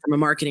from a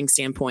marketing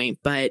standpoint,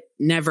 but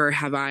never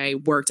have I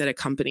worked at a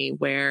company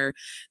where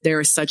there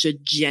is such a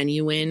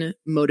genuine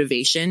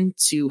motivation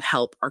to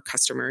help our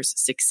customers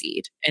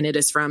succeed. And it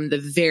is from the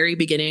very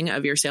beginning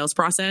of your sales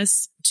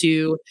process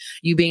to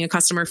you being a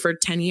customer for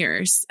 10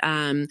 years.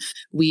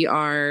 We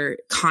are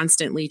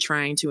constantly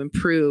trying to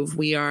improve.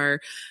 We are,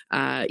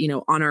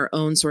 on our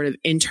own sort of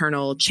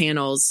internal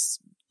channels,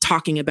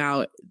 talking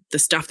about the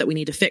stuff that we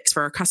need to fix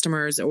for our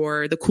customers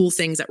or the cool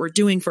things that we're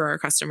doing for our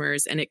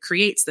customers. And it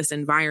creates this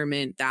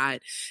environment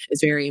that is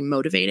very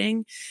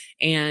motivating.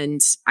 And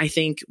I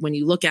think when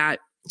you look at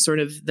sort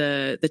of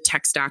the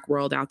tech stack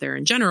world out there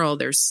in general,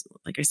 there's,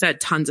 like I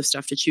said, tons of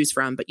stuff to choose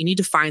from, but you need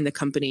to find the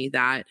company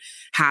that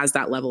has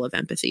that level of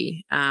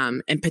empathy,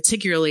 and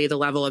particularly the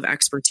level of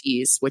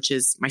expertise, which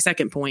is my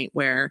second point,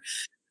 where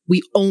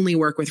we only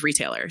work with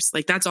retailers.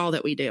 Like that's all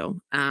that we do.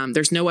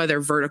 There's no other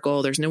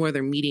vertical, there's no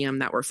other medium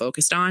that we're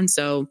focused on.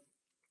 So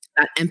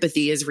that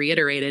empathy is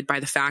reiterated by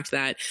the fact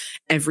that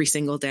every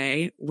single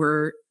day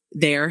we're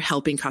there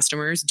helping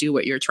customers do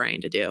what you're trying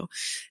to do.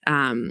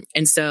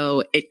 And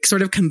so it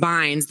sort of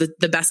combines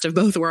the best of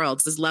both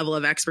worlds, this level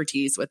of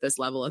expertise with this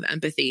level of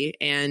empathy,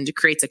 and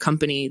creates a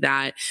company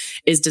that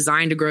is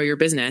designed to grow your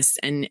business.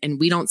 And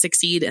we don't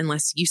succeed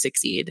unless you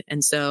succeed.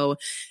 And so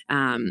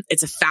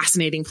it's a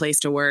fascinating place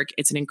to work.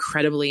 It's an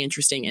incredibly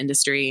interesting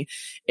industry.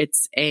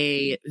 It's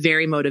a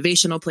very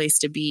motivational place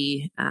to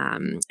be.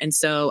 And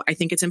so I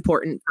think it's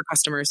important for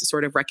customers to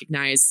sort of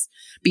recognize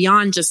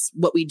beyond just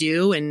what we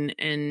do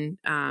and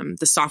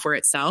the software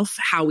itself,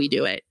 how we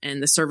do it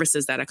and the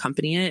services that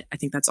accompany it. I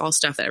think that's all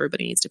stuff that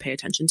everybody needs to pay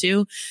attention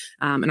to.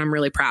 And I'm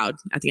really proud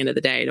at the end of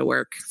the day to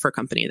work for a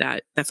company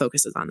that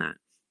focuses on that.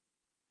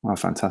 Oh,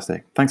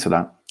 fantastic. Thanks for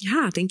that.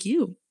 Yeah, thank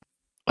you.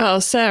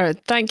 Well, Sarah,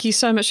 thank you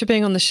so much for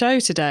being on the show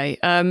today.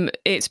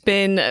 It's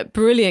been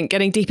brilliant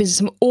getting deep into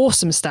some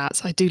awesome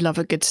stats. I do love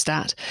a good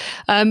stat,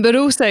 but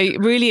also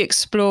really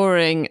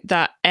exploring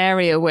that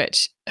area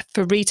which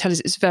for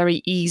retailers it's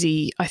very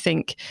easy, I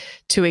think,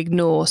 to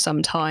ignore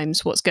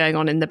sometimes what's going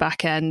on in the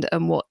back end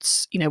and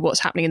what's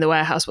happening in the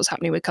warehouse, what's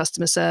happening with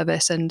customer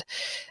service and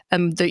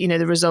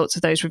the results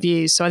of those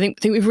reviews. So I think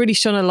we've really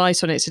shone a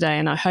light on it today,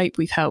 and I hope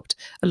we've helped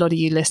a lot of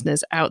you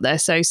listeners out there.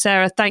 So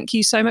Sarah, thank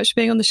you so much for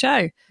being on the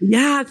show.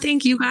 Yeah,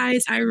 thank you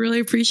guys. I really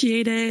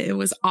appreciate it. It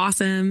was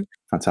awesome.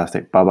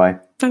 Fantastic. Bye-bye.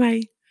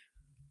 Bye-bye.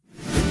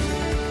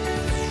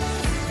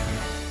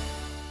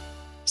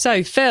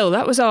 So Phil,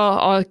 that was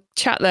our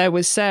chat there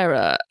with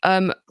Sarah.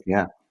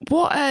 Yeah.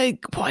 What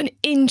an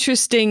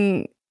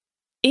interesting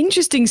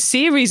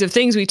series of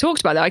things we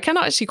talked about there. I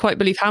cannot actually quite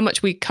believe how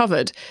much we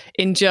covered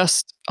in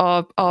just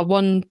our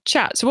one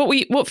chat. So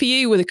what for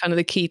you were the kind of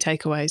the key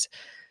takeaways?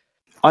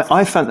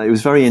 I found that it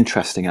was very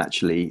interesting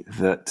actually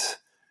that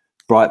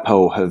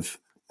Brightpearl have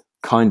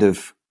kind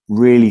of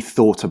really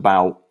thought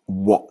about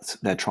what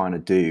they're trying to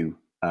do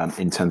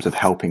in terms of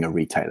helping a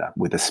retailer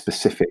with a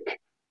specific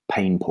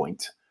pain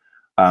point.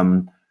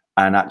 And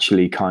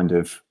actually kind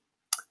of,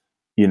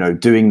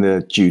 doing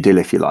the due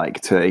diligence, if you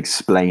like, to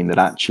explain that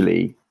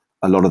actually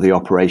a lot of the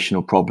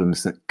operational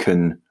problems that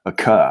can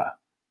occur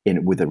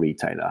with a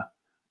retailer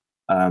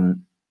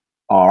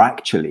are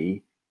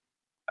actually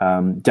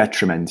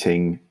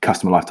detrimenting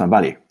customer lifetime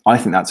value. I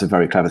think that's a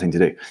very clever thing to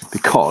do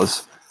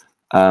because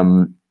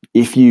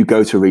if you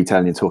go to a retailer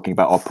and you're talking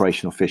about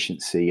operational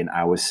efficiency and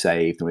hours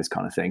saved and this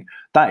kind of thing,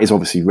 that is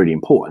obviously really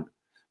important.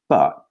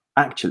 But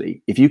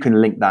actually, if you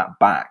can link that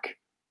back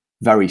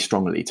very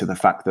strongly to the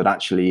fact that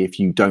actually, if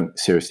you don't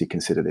seriously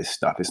consider this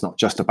stuff, it's not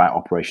just about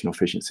operational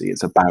efficiency.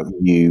 It's about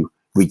you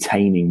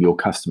retaining your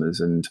customers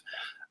and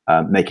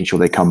making sure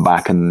they come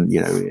back and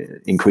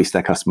increase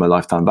their customer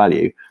lifetime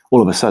value. All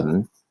of a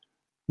sudden,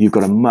 you've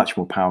got a much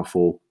more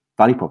powerful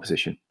value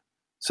proposition.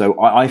 So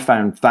I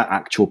found that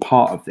actual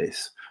part of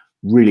this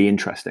really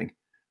interesting.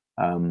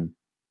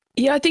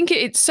 Yeah, I think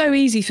it's so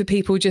easy for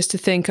people just to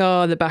think,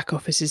 the back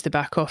office is the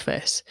back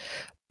office.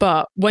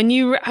 But when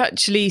you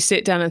actually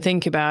sit down and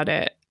think about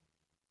it,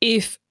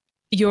 if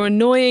you're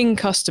annoying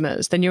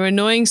customers, then you're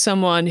annoying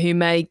someone who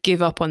may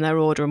give up on their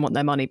order and want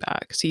their money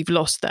back. So you've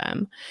lost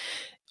them.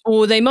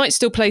 Or they might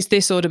still place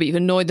this order, but you've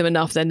annoyed them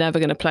enough, they're never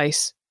going to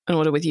place an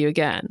order with you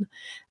again.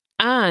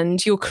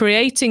 And you're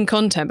creating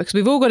content, because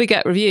we've all got to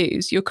get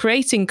reviews. You're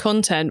creating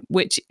content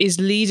which is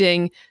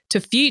leading to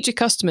future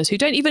customers who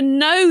don't even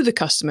know the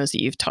customers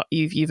that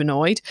you've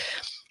annoyed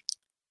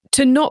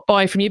to not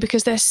buy from you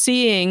because they're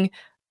seeing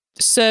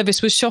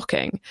service was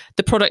shocking.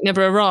 The product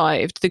never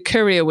arrived. The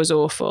courier was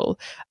awful.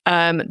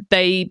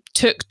 They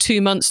took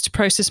 2 months to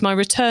process my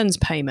returns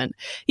payment.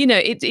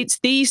 It's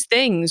these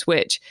things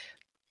which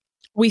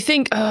we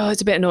think, oh,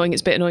 it's a bit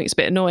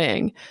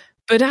annoying.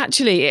 But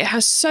actually, it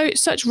has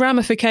such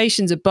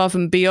ramifications above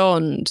and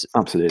beyond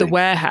Absolutely. the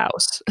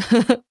warehouse.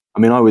 I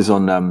mean, I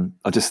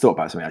just thought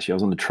about something actually. I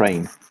was on the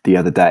train the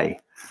other day,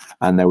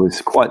 and there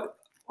was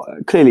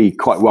clearly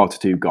quite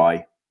well-to-do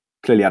guy,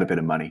 clearly had a bit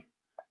of money.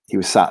 He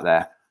was sat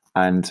there,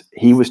 and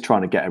he was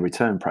trying to get a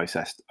return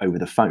processed over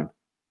the phone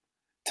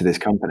to this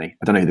company.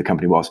 I don't know who the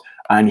company was.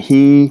 And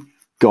he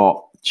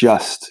got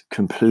just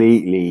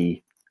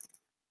completely,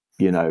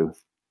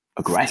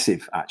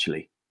 aggressive,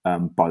 actually,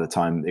 by the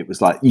time it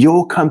was like,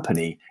 your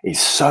company is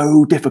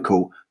so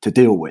difficult to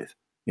deal with,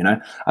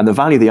 and the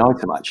value of the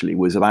item actually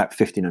was about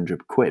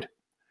 1,500 quid.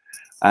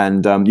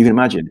 And you can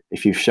imagine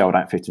if you've shelled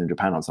out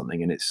 £1,500 on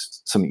something and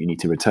it's something you need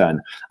to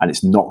return and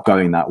it's not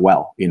going that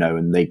well,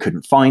 and they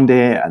couldn't find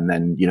it. And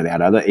then, they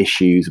had other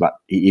issues about,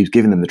 he was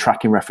giving them the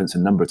tracking reference a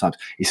number of times.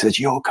 He says,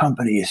 your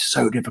company is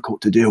so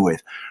difficult to deal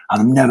with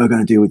and I'm never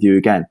going to deal with you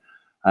again.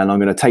 And I'm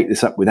going to take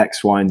this up with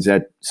X, Y, and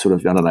Z sort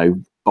of, I don't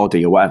know,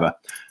 body or whatever.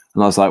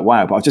 And I was like,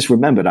 wow, but I just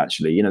remembered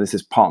actually, this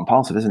is part and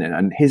parcel, isn't it?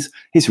 And his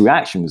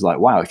reaction was like,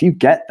 wow, if you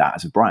get that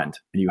as a brand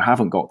and you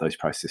haven't got those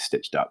processes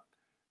stitched up,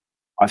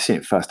 I've seen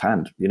it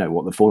firsthand,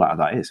 what the fallout of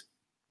that is.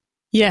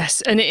 Yes.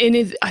 And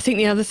I think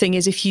the other thing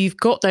is if you've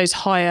got those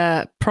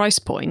higher price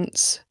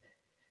points,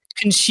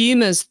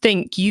 consumers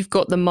think you've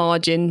got the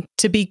margin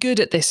to be good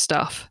at this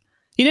stuff.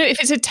 If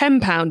it's a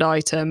 £10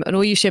 item and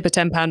all you ship are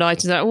 £10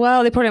 items, they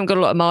probably haven't got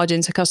a lot of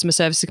margin, so customer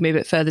service can be a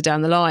bit further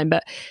down the line.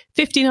 But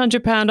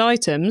 £1,500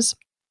 items,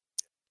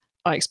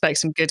 I expect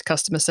some good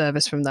customer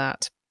service from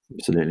that.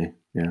 Absolutely,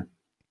 yeah.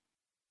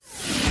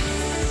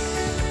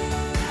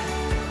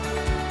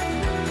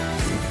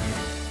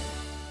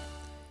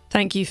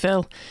 Thank you,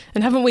 Phil.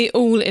 And haven't we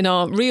all in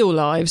our real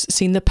lives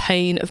seen the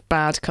pain of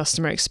bad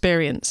customer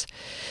experience?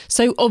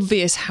 So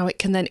obvious how it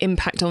can then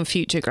impact on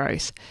future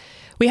growth.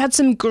 We had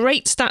some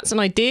great stats and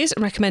ideas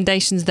and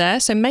recommendations there,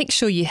 so make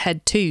sure you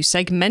head to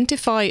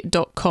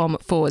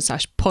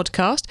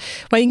segmentify.com/podcast,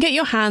 where you can get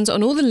your hands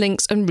on all the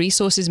links and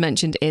resources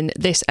mentioned in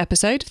this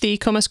episode of the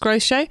E-commerce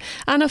Growth Show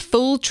and a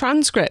full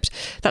transcript.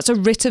 That's a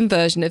written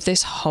version of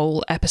this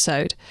whole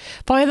episode.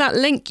 Via that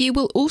link, you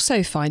will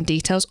also find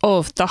details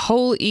of the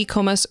whole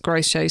E-commerce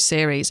Growth Show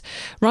series.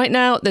 Right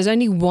now, there's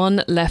only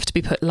one left to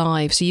be put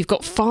live, so you've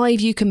got 5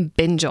 you can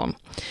binge on.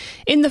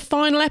 In the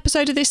final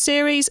episode of this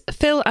series,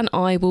 Phil and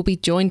I will be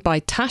joined by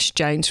Tash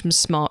Jones from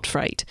Smart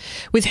Freight,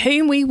 with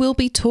whom we will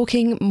be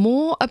talking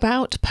more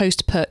about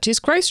post-purchase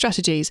growth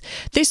strategies,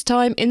 this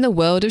time in the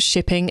world of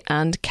shipping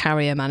and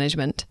carrier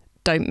management.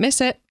 Don't miss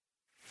it.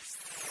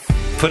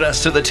 Put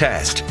us to the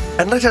test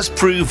and let us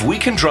prove we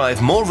can drive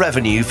more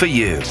revenue for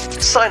you.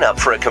 Sign up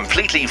for a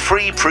completely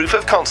free proof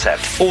of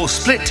concept or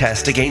split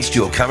test against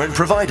your current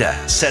provider,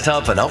 set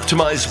up and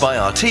optimized by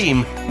our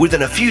team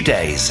within a few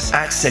days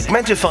at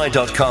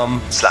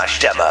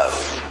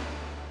segmentify.com/demo.